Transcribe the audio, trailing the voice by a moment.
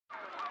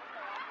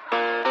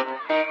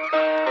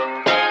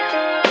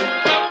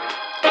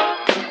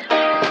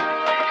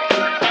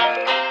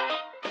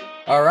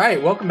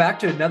right, welcome back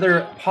to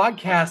another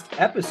podcast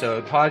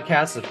episode,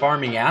 Podcast of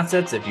Farming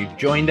Assets. If you've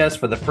joined us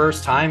for the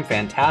first time,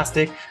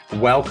 fantastic.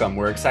 Welcome.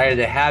 We're excited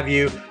to have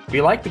you. If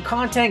you like the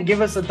content, give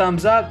us a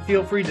thumbs up.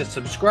 Feel free to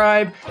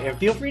subscribe and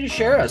feel free to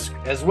share us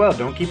as well.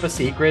 Don't keep a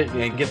secret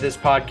and give this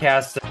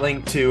podcast a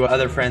link to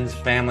other friends,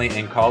 family,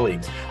 and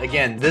colleagues.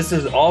 Again, this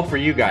is all for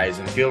you guys,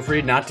 and feel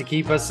free not to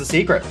keep us a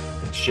secret.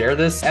 Share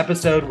this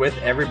episode with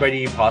everybody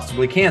you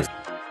possibly can.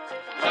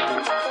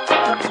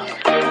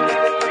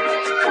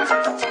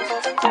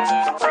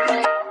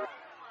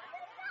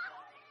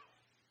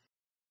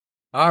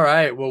 All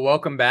right. Well,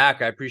 welcome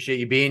back. I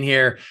appreciate you being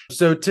here.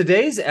 So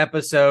today's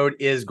episode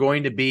is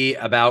going to be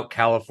about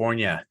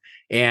California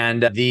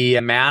and the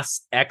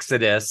mass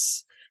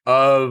exodus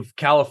of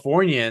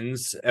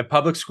Californians at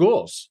public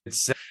schools.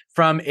 It's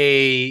from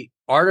a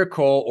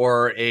article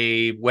or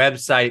a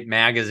website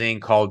magazine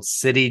called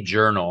City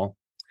Journal.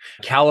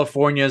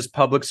 California's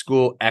public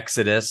school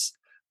exodus,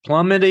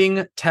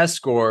 plummeting test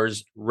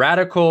scores,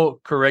 radical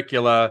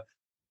curricula,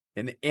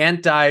 and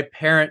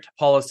anti-parent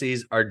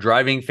policies are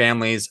driving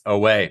families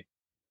away.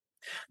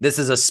 This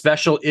is a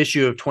special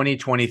issue of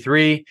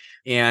 2023,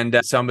 and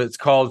it's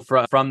called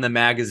from the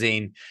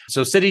magazine.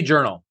 So City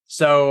Journal.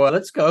 So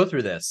let's go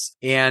through this.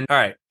 And all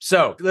right,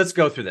 so let's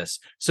go through this.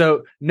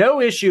 So no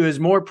issue is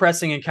more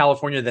pressing in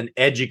California than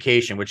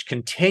education, which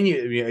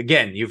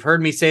again, you've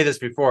heard me say this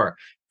before.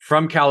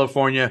 From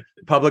California,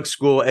 public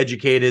school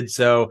educated.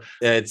 So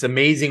it's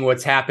amazing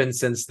what's happened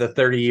since the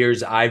 30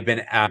 years I've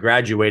been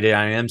graduated.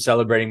 I am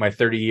celebrating my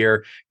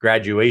 30-year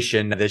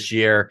graduation this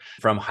year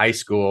from high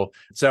school.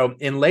 So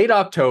in late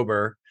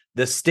October,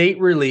 the state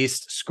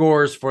released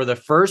scores for the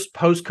first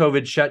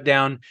post-COVID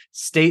shutdown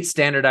state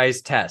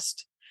standardized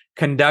test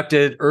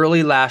conducted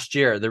early last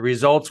year. The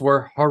results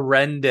were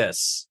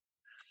horrendous.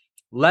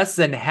 Less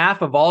than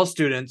half of all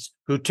students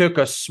who took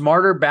a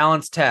Smarter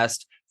Balance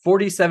test,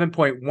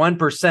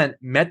 47.1%,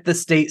 met the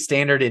state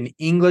standard in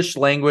English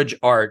language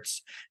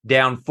arts,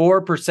 down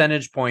 4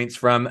 percentage points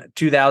from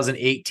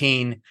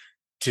 2018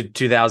 to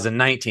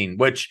 2019,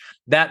 which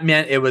that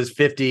meant it was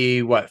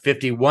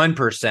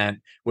 51%,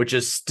 which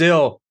is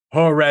still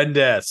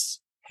horrendous.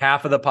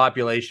 Half of the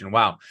population.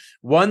 Wow.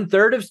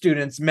 1/3 of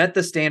students met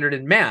the standard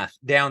in math,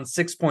 down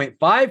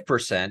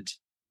 6.5%.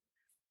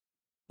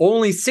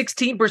 Only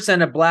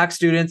 16% of Black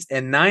students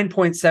and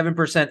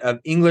 9.7% of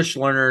English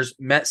learners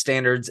met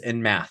standards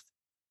in math.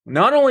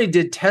 Not only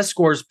did test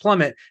scores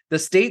plummet, the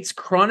state's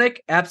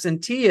chronic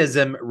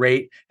absenteeism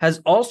rate has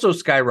also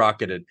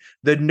skyrocketed.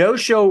 The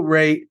no-show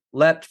rate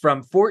leapt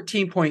from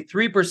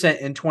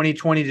 14.3% in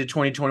 2020 to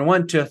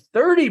 2021 to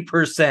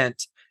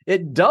 30%.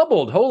 It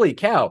doubled. Holy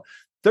cow.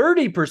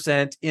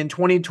 30% in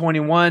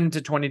 2021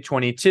 to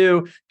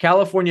 2022.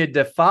 California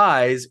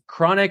defies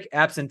chronic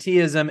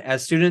absenteeism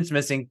as students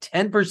missing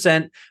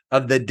 10%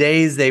 of the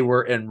days they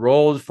were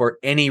enrolled for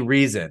any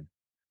reason.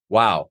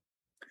 Wow.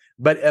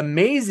 But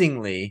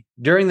amazingly,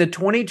 during the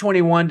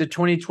 2021 to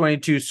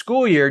 2022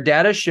 school year,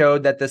 data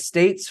showed that the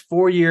state's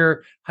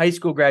four-year high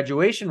school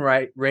graduation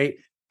rate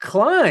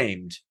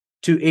climbed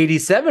to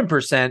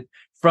 87%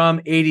 from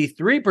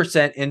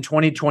 83% in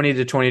 2020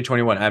 to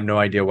 2021. I have no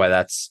idea why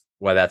that's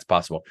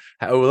possible.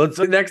 Let's look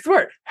at the next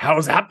part. How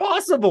is that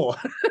possible?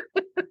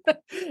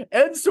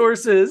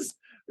 EdSource's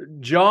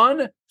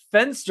John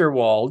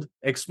Fensterwald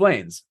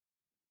explains,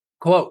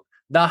 quote,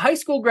 the high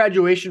school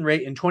graduation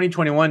rate in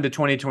 2021 to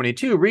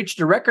 2022 reached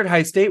a record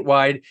high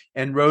statewide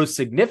and rose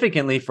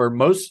significantly for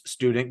most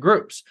student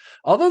groups.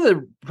 Although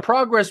the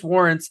progress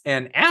warrants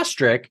an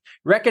asterisk,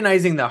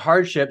 recognizing the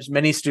hardships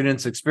many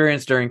students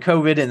experienced during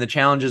COVID and the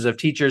challenges of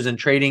teachers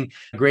and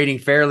grading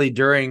fairly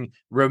during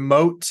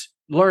remote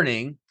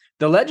learning,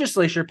 the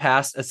legislature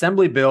passed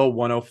Assembly Bill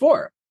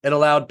 104. It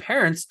allowed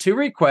parents to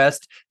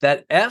request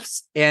that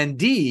F's and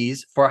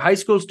D's for high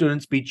school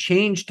students be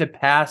changed to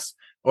pass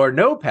or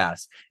no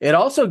pass. It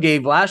also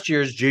gave last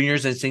year's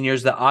juniors and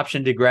seniors the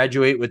option to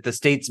graduate with the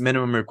state's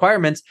minimum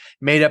requirements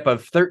made up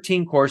of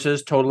 13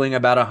 courses totaling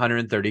about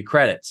 130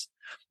 credits.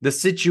 The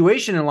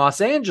situation in Los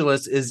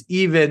Angeles is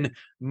even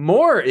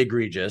more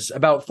egregious.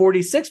 About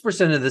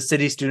 46% of the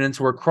city students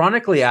were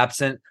chronically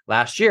absent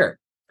last year,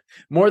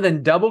 more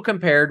than double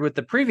compared with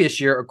the previous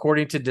year,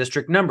 according to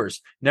district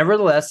numbers.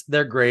 Nevertheless,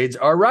 their grades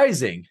are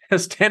rising.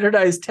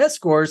 Standardized test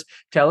scores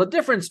tell a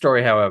different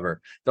story,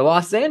 however. The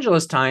Los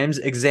Angeles Times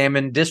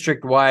examined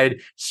district-wide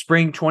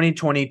spring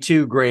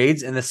 2022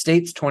 grades and the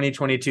state's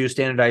 2022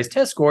 standardized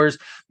test scores,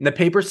 and the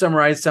paper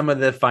summarized some of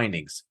the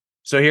findings.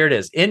 So here it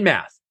is. In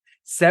math,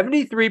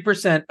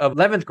 73% of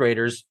 11th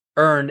graders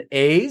earned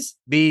A's,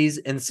 B's,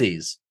 and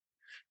C's.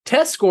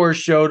 Test scores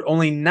showed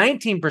only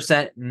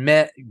 19%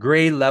 met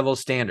grade level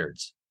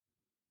standards.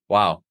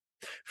 Wow.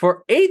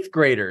 For 8th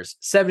graders,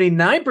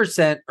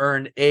 79%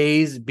 earned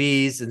A's,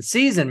 B's, and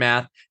C's in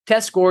math.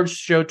 Test scores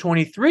showed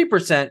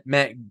 23%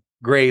 met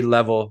grade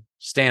level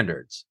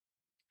standards.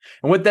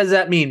 And what does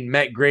that mean,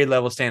 met grade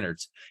level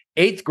standards?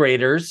 8th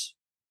graders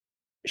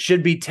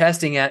should be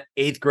testing at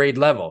 8th grade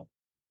level.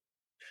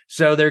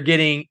 So they're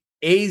getting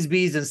A's,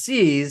 B's, and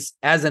C's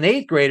as an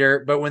 8th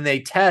grader, but when they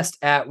test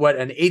at what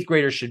an 8th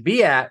grader should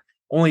be at,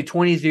 only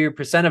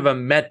 23% of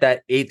them met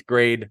that 8th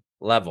grade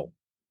level.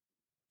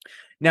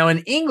 Now, in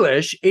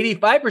English,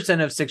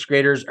 85% of 6th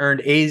graders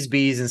earned A's,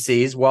 B's, and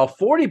C's, while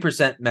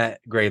 40% met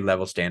grade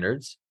level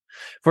standards.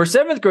 For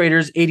 7th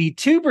graders,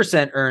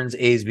 82% earns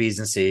A's, B's,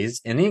 and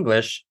C's. In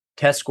English,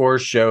 test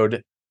scores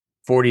showed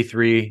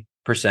 43%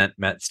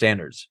 met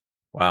standards.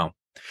 Wow.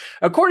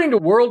 According to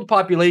World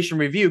Population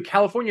Review,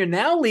 California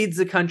now leads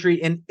the country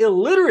in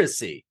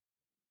illiteracy.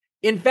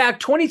 In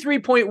fact,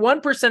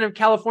 23.1% of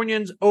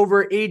Californians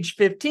over age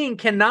 15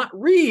 cannot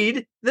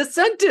read the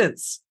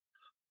sentence.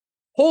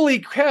 Holy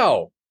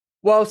cow.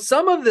 While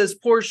some of this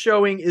poor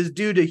showing is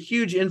due to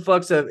huge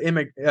influx of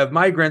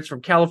migrants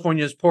from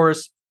California's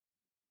porous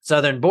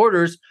southern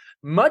borders,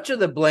 much of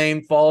the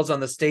blame falls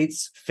on the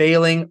state's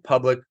failing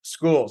public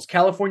schools.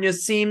 California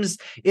seems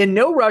in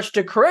no rush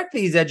to correct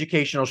these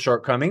educational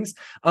shortcomings.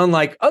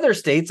 Unlike other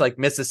states like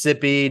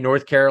Mississippi,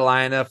 North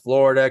Carolina,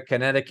 Florida,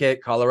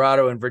 Connecticut,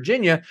 Colorado, and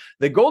Virginia,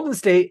 the Golden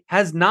State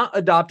has not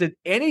adopted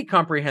any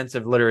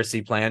comprehensive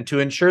literacy plan to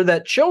ensure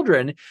that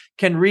children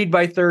can read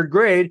by 3rd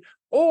grade,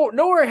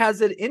 nor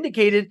has it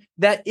indicated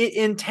that it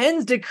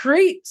intends to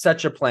create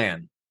such a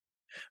plan.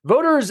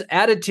 Voters'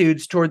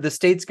 attitudes toward the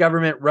state's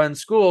government-run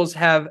schools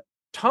have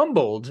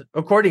tumbled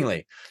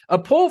accordingly. A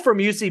poll from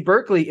UC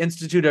Berkeley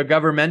Institute of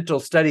Governmental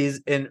Studies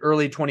in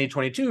early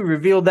 2022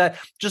 revealed that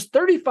just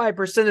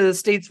 35% of the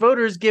state's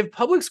voters give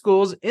public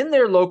schools in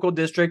their local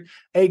district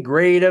a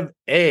grade of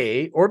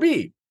A or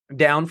B,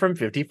 down from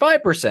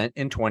 55%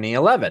 in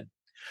 2011.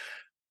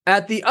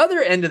 At the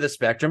other end of the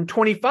spectrum,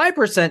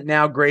 25%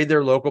 now grade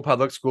their local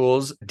public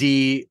schools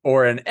D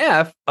or an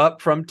F, up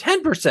from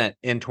 10%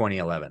 in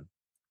 2011.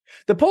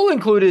 The poll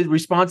included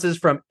responses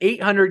from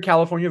 800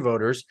 California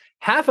voters,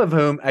 half of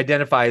whom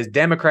identify as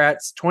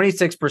Democrats,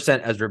 26%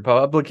 as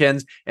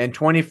Republicans, and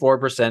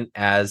 24%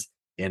 as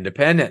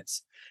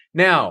independents.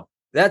 Now,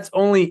 that's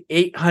only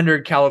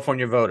 800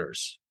 California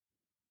voters.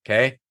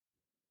 Okay.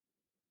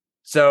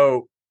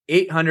 So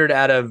 800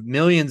 out of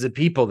millions of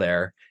people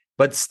there.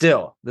 But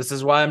still, this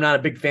is why I'm not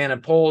a big fan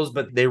of polls,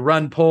 but they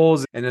run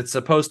polls and it's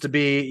supposed to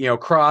be,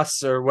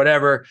 cross or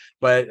whatever,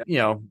 but,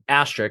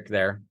 asterisk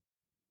there.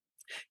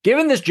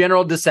 Given this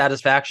general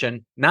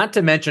dissatisfaction, not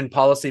to mention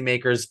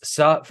policymakers'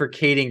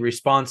 suffocating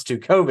response to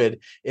COVID,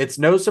 it's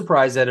no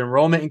surprise that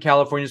enrollment in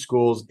California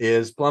schools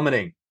is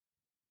plummeting.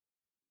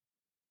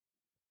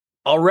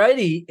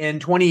 Already in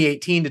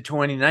 2018 to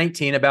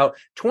 2019, about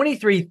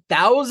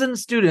 23,000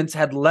 students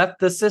had left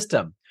the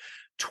system.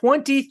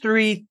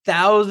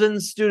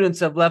 23,000 students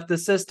have left the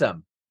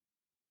system.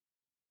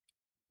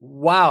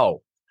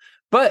 Wow.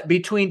 But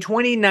between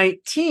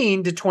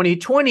 2019 to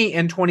 2020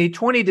 and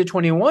 2020 to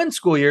 21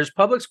 school years,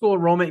 public school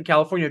enrollment in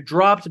California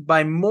dropped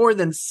by more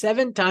than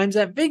 7 times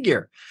that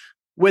figure,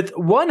 with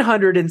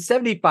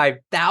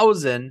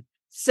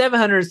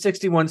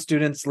 175,761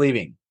 students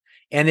leaving.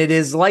 And it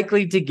is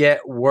likely to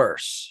get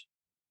worse.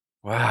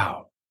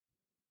 Wow.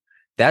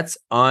 That's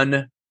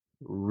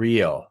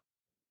unreal.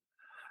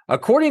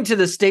 According to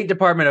the State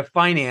Department of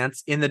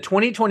Finance, in the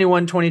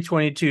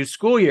 2021-2022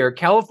 school year,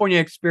 California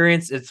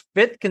experienced its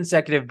 5th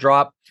consecutive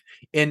drop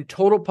in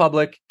total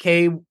public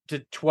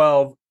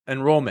K-12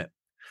 enrollment,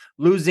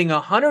 losing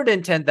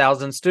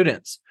 110,000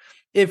 students.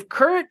 If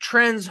current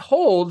trends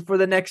hold for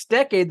the next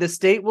decade, the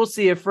state will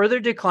see a further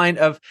decline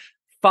of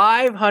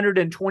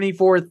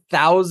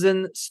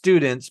 524,000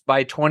 students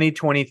by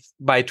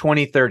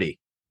 2030.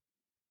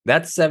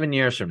 That's 7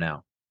 years from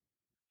now.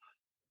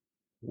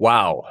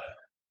 Wow.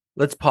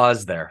 Let's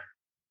pause there.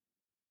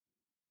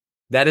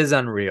 That is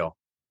unreal.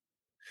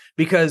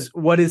 Because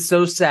what is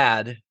so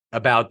sad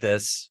about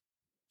this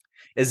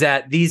is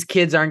that these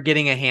kids aren't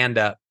getting a hand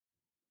up.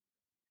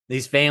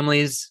 These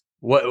families,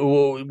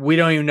 we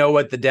don't even know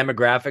what the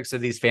demographics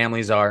of these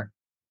families are.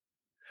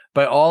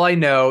 But all I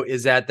know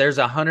is that there's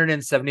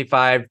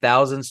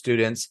 175,000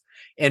 students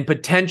and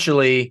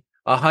potentially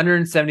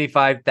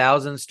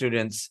 175,000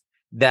 students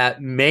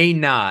that may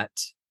not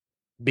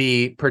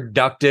be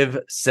productive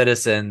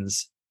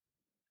citizens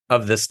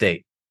of the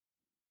state.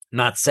 I'm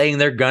not saying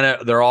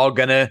they're all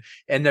gonna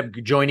end up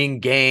joining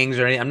gangs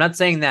or anything. I'm not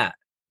saying that.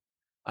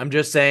 I'm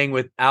just saying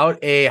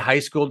without a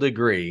high school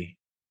degree,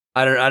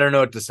 I don't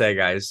know what to say,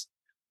 guys.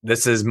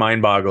 This is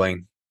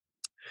mind-boggling.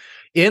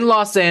 In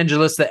Los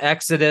Angeles, the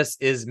exodus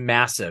is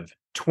massive.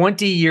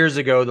 20 years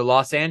ago, the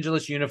Los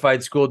Angeles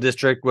Unified School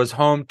District was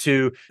home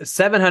to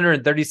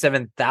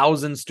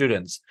 737,000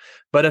 students,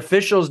 but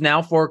officials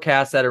now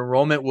forecast that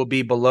enrollment will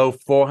be below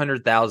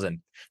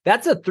 400,000.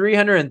 That's a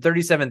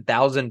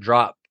 337,000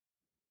 drop.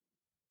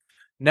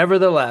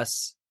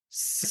 Nevertheless,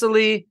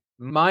 Cecily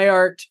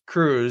Mayart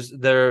Cruz,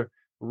 the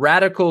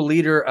radical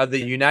leader of the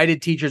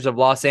United Teachers of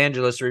Los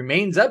Angeles,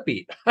 remains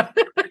upbeat. Of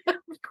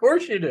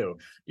course you do.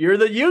 You're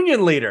the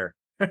union leader.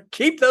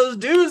 Keep those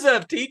dues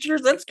up,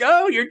 teachers. Let's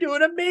go. You're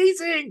doing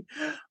amazing.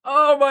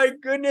 Oh my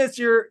goodness.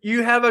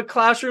 You have a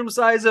classroom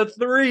size of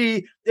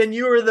 3 and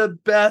you are the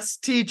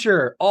best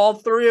teacher. All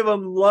 3 of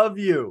them love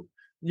you.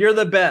 You're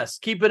the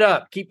best. Keep it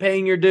up. Keep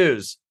paying your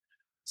dues.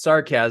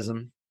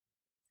 Sarcasm.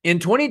 In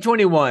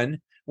 2021,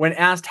 When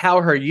asked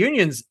how her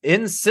union's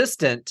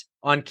insistent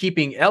on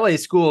keeping LA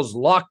schools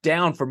locked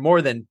down for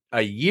more than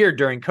a year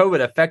during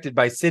COVID affected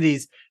by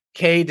cities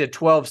K to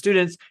 12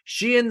 students,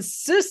 she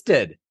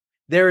insisted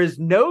there is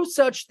no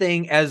such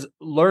thing as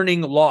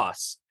learning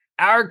loss.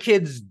 Our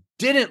kids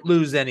didn't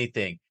lose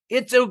anything.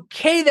 It's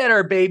okay that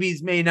our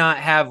babies may not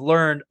have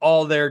learned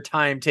all their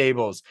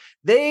timetables.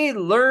 They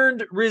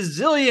learned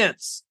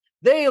resilience.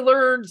 They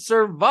learned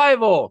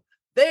survival.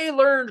 They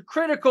learned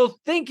critical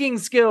thinking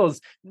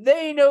skills.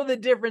 They know the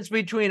difference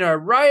between a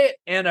riot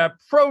and a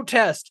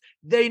protest.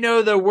 They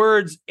know the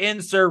words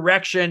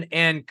insurrection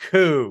and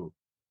coup.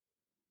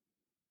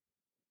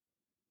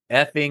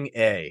 Effing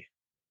A.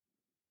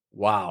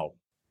 Wow.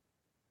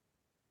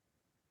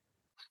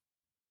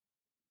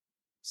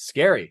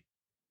 Scary.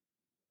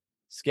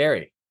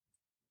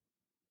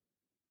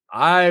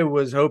 I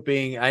was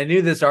hoping, I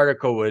knew this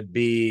article would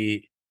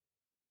be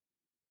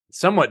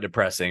somewhat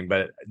depressing,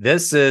 but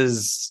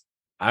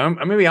I'm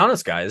going to be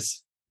honest,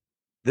 guys.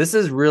 This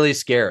is really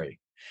scary.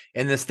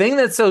 And this thing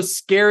that's so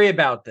scary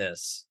about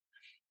this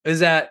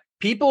is that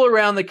people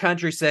around the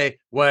country say,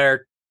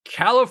 where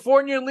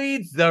California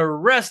leads, the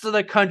rest of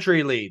the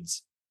country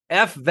leads.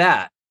 F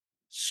that.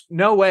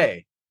 No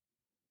way.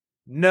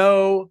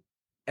 No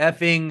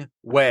effing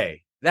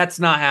way. That's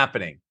not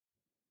happening.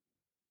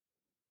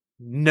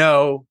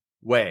 No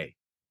way.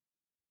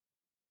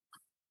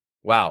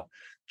 Wow.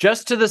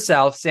 Just to the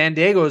south, San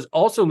Diego is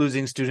also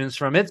losing students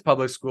from its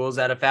public schools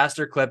at a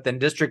faster clip than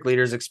district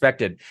leaders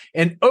expected.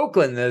 In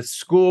Oakland, the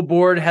school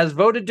board has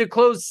voted to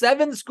close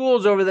 7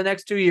 schools over the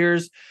next 2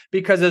 years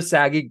because of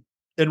sagging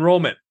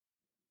enrollment.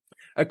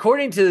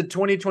 According to the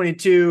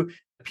 2022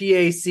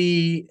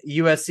 PAC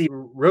USC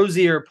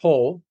Rosier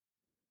poll,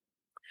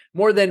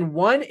 more than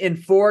 1 in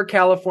 4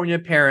 California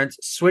parents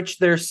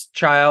switched their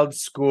child's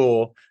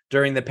school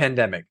during the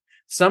pandemic.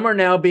 Some are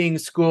now being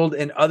schooled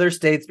in other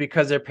states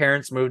because their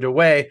parents moved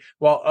away,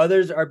 while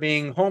others are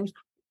being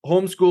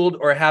homeschooled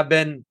or have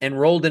been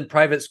enrolled in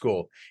private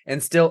school.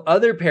 And still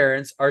other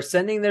parents are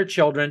sending their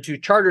children to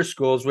charter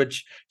schools,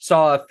 which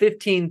saw a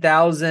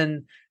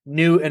 15,000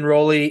 new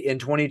enrollee in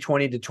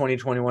 2020 to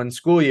 2021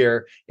 school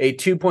year, a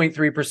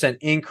 2.3%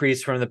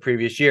 increase from the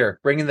previous year,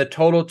 bringing the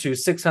total to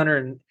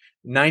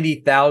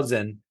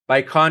 690,000.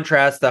 By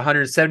contrast, the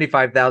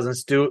 175,000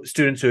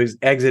 students who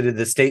exited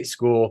the state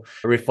school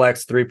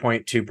reflects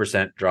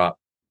 3.2% drop.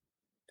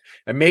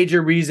 A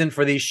major reason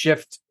for these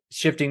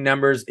shifting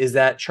numbers is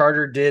that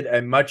charter did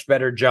a much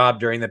better job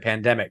during the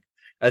pandemic.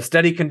 A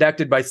study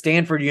conducted by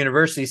Stanford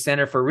University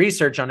Center for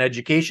Research on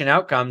Education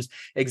Outcomes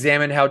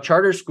examined how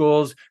charter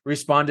schools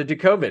responded to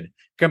COVID,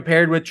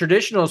 compared with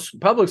traditional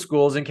public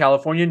schools in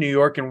California, New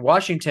York, and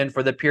Washington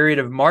for the period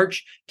of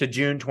March to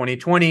June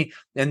 2020.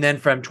 And then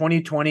from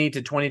 2020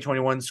 to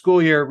 2021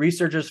 school year,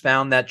 researchers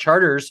found that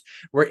charters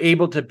were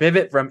able to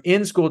pivot from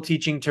in-school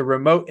teaching to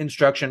remote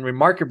instruction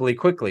remarkably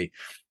quickly.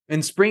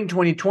 In spring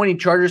 2020,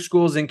 charter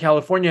schools in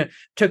California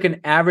took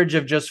an average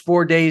of just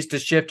 4 days to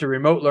shift to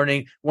remote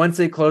learning. Once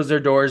they closed their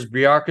doors,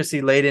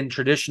 bureaucracy-laden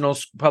traditional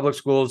public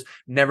schools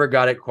never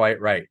got it quite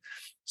right.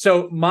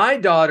 So my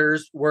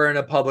daughters were in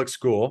a public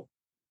school,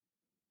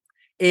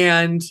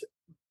 and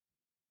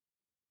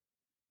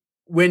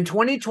when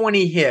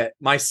 2020 hit,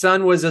 my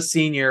son was a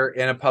senior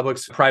in a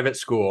private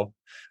school,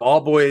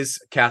 all boys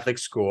Catholic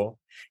school.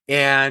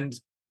 And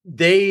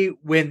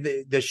when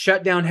the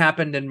shutdown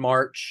happened in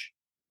March,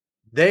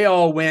 they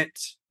all went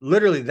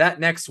literally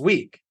that next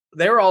week.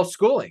 They were all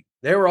schooling.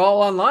 They were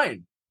all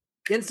online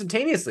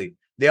instantaneously.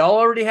 They all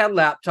already had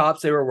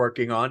laptops they were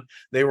working on.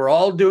 They were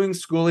all doing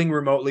schooling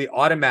remotely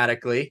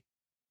automatically.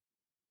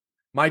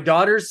 My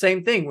daughters,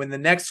 same thing. When the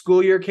next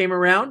school year came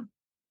around,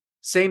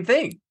 same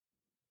thing.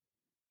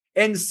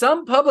 And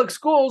some public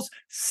schools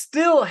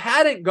still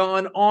hadn't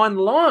gone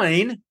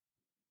online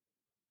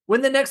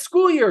when the next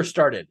school year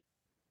started.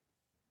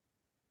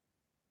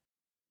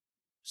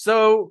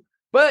 So,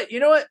 but you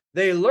know what?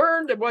 They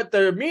learned what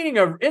the meaning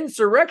of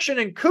insurrection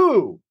and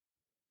coup.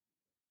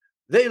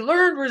 They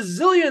learned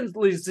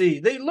resiliency.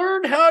 They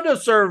learned how to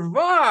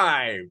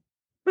survive.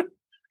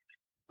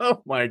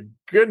 Oh my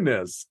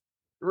goodness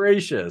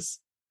gracious.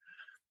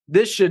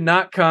 This should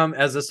not come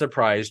as a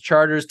surprise.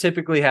 Charters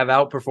typically have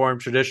outperformed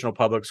traditional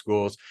public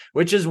schools,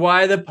 which is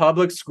why the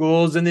public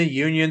schools and the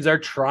unions are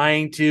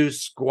trying to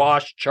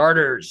squash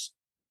charters.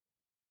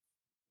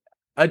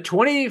 A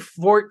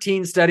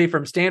 2014 study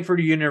from Stanford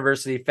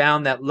University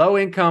found that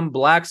low-income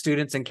Black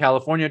students in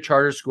California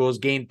charter schools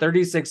gained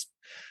 36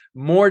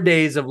 more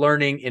days of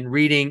learning in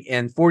reading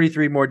and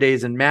 43 more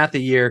days in math a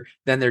year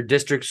than their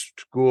district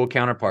school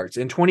counterparts.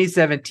 In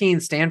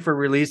 2017, Stanford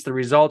released the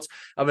results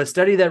of a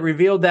study that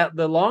revealed that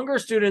the longer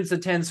students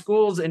attend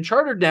schools and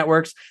chartered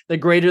networks, the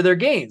greater their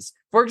gains.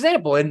 For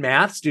example, in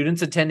math,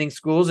 students attending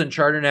schools and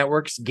charter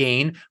networks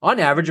gain, on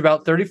average,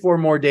 about 34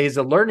 more days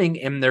of learning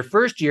in their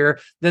first year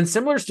than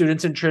similar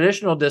students in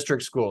traditional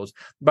district schools.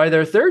 By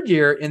their third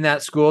year in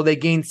that school, they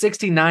gained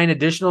 69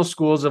 additional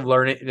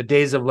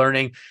days of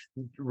learning,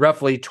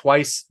 roughly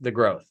twice the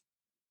growth.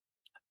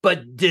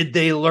 But did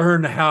they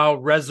learn how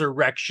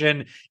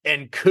resurrection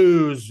and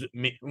coups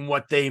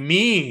what they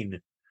mean?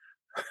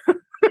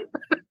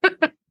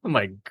 Oh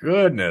my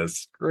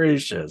goodness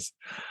gracious.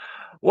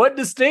 What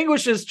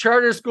distinguishes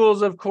charter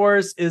schools, of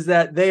course, is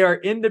that they are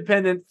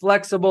independent,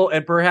 flexible,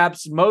 and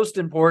perhaps most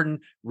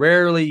important,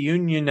 rarely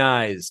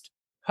unionized.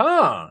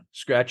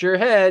 Scratch your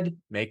head,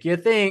 make you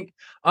think.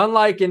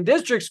 Unlike in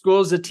district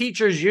schools, the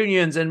teachers'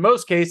 unions in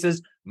most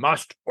cases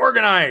must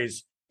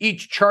organize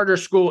each charter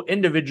school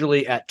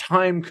individually at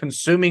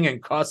time-consuming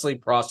and costly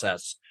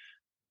process.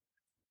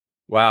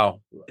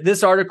 Wow.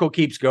 This article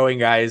keeps going,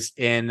 guys.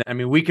 And I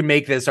mean, we can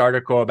make this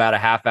article about a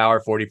half hour,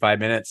 45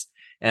 minutes.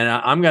 And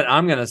I'm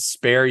gonna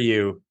spare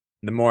you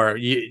the more.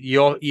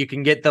 You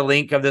can get the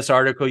link of this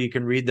article. You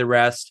can read the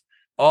rest.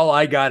 All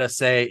I gotta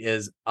say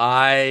is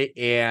I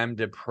am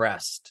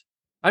depressed.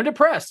 I'm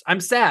depressed. I'm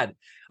sad.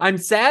 I'm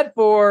sad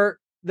for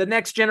the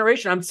next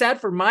generation. I'm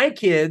sad for my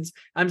kids.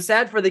 I'm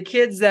sad for the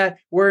kids that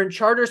were in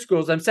charter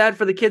schools. I'm sad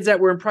for the kids that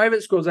were in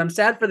private schools. I'm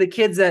sad for the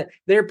kids that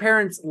their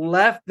parents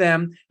left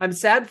them. I'm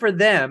sad for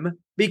them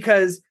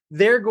because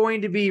they're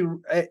going to be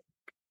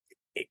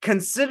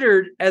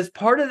considered as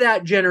part of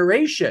that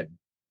generation.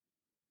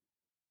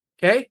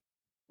 Okay?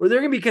 Or they're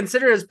going to be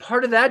considered as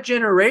part of that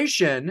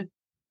generation.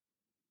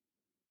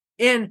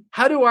 And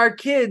how do our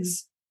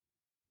kids,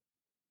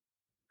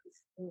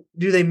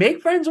 do they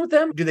make friends with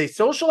them? Do they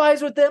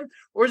socialize with them?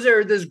 Or is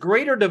there this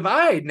greater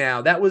divide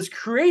now that was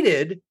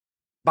created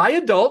by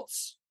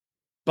adults,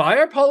 by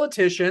our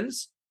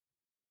politicians?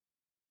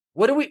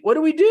 What do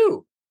we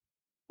do?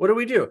 What do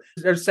we do?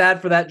 I'm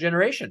sad for that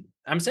generation.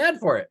 I'm sad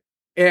for it.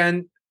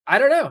 And I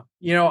don't know.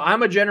 You know,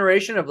 I'm a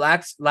generation of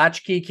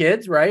latchkey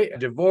kids, right?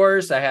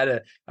 Divorce. I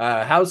had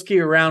a house key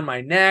around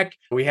my neck.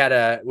 We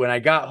had when I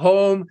got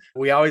home,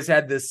 we always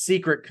had this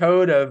secret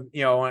code of,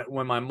 you know,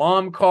 when my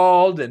mom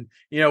called, and,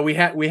 you know, we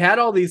had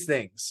all these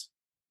things.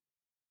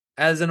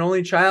 As an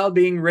only child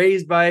being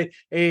raised by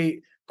a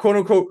quote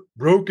unquote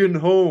broken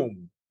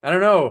home. I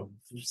don't know.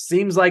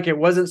 Seems like it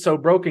wasn't so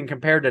broken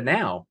compared to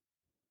now.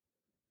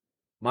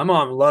 My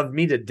mom loved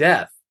me to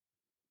death.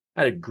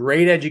 I had a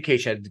great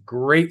education, had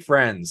great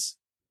friends.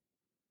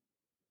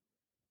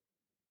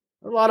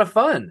 A lot of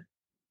fun.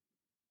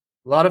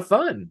 A lot of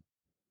fun.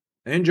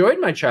 I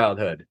enjoyed my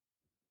childhood.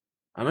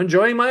 I'm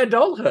enjoying my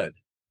adulthood.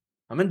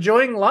 I'm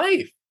enjoying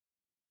life.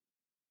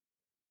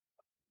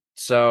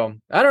 So,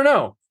 I don't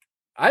know.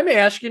 I may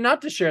ask you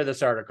not to share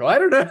this article. I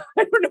don't know.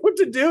 I don't know what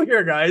to do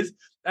here, guys.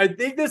 I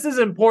think this is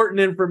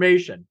important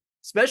information,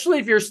 especially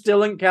if you're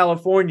still in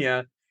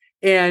California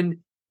and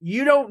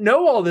you don't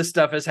know all this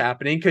stuff is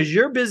happening because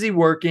you're busy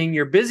working.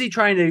 You're busy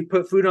trying to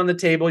put food on the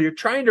table. You're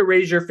trying to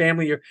raise your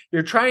family.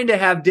 You're trying to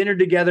have dinner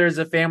together as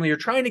a family. You're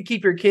trying to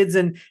keep your kids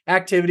in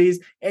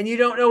activities, and you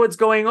don't know what's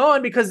going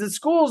on because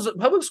the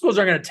public schools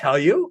aren't going to tell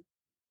you.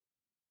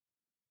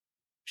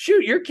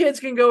 Shoot, your kids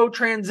can go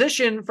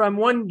transition from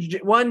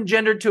one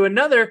gender to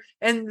another,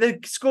 and the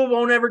school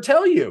won't ever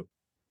tell you.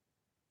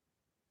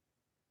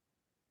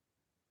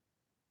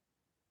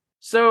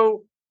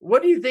 So,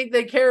 what do you think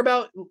they care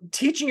about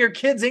teaching your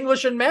kids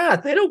English and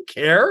math? They don't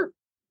care.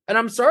 And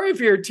I'm sorry if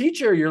you're a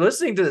teacher, you're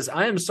listening to this.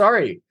 I am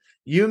sorry.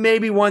 You may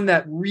be one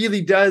that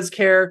really does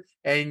care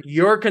and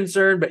you're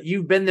concerned, but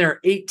you've been there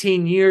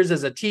 18 years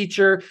as a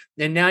teacher,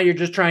 and now you're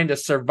just trying to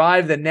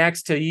survive the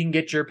next till you can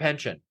get your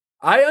pension.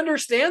 I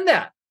understand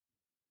that.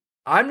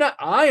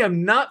 I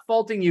am not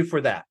faulting you for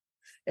that.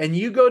 And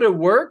you go to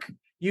work,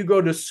 you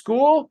go to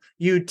school,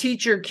 you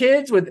teach your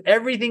kids with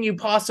everything you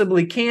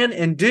possibly can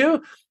and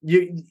do.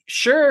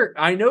 Sure,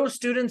 I know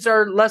students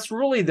are less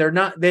ruly.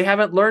 They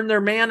haven't learned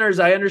their manners.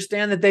 I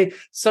understand that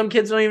some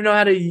kids don't even know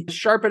how to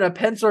sharpen a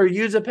pencil or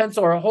use a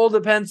pencil or hold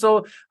a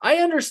pencil. I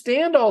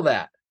understand all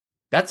that.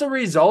 That's a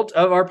result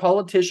of our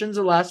politicians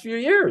the last few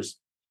years.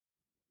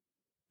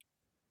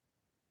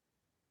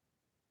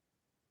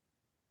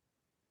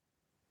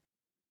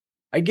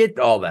 I get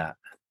all that.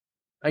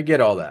 I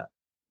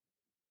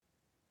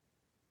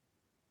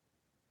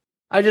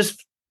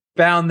just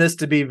found this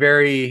to be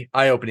very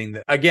eye-opening.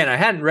 Again, I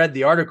hadn't read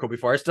the article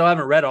before. I still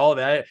haven't read all of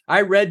it.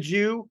 I read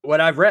you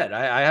what I've read.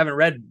 I haven't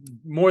read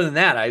more than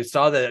that. I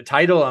saw the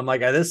title. I'm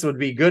like, this would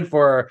be good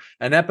for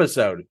an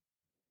episode.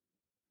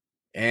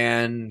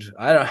 And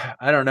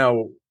I don't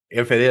know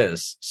if it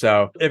is.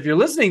 So if you're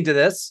listening to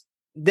this,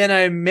 then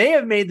I may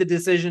have made the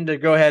decision to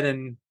go ahead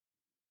and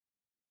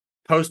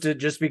post it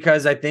just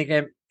because I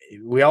think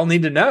we all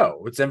need to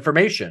know. It's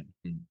information.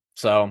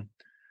 So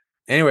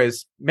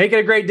anyways, make it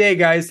a great day,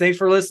 guys. Thanks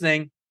for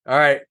listening. All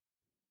right.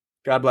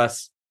 God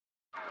bless.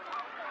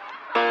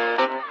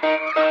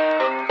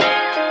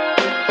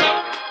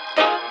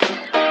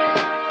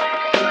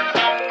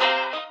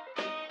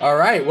 All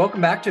right.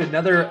 Welcome back to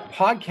another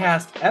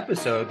podcast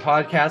episode,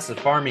 Podcast of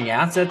Farming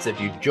Assets.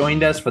 If you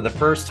joined us for the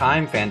first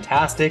time,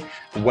 fantastic.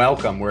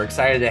 Welcome. We're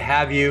excited to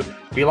have you.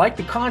 If you like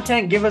the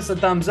content, give us a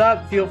thumbs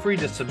up. Feel free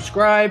to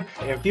subscribe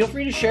and feel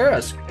free to share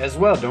us as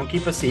well. Don't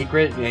keep a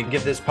secret, and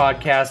give this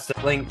podcast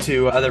a link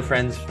to other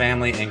friends,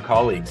 family, and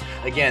colleagues.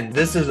 Again,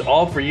 this is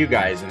all for you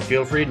guys, and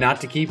feel free not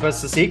to keep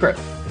us a secret.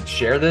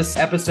 share this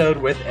episode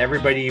with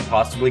everybody you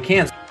possibly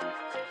can.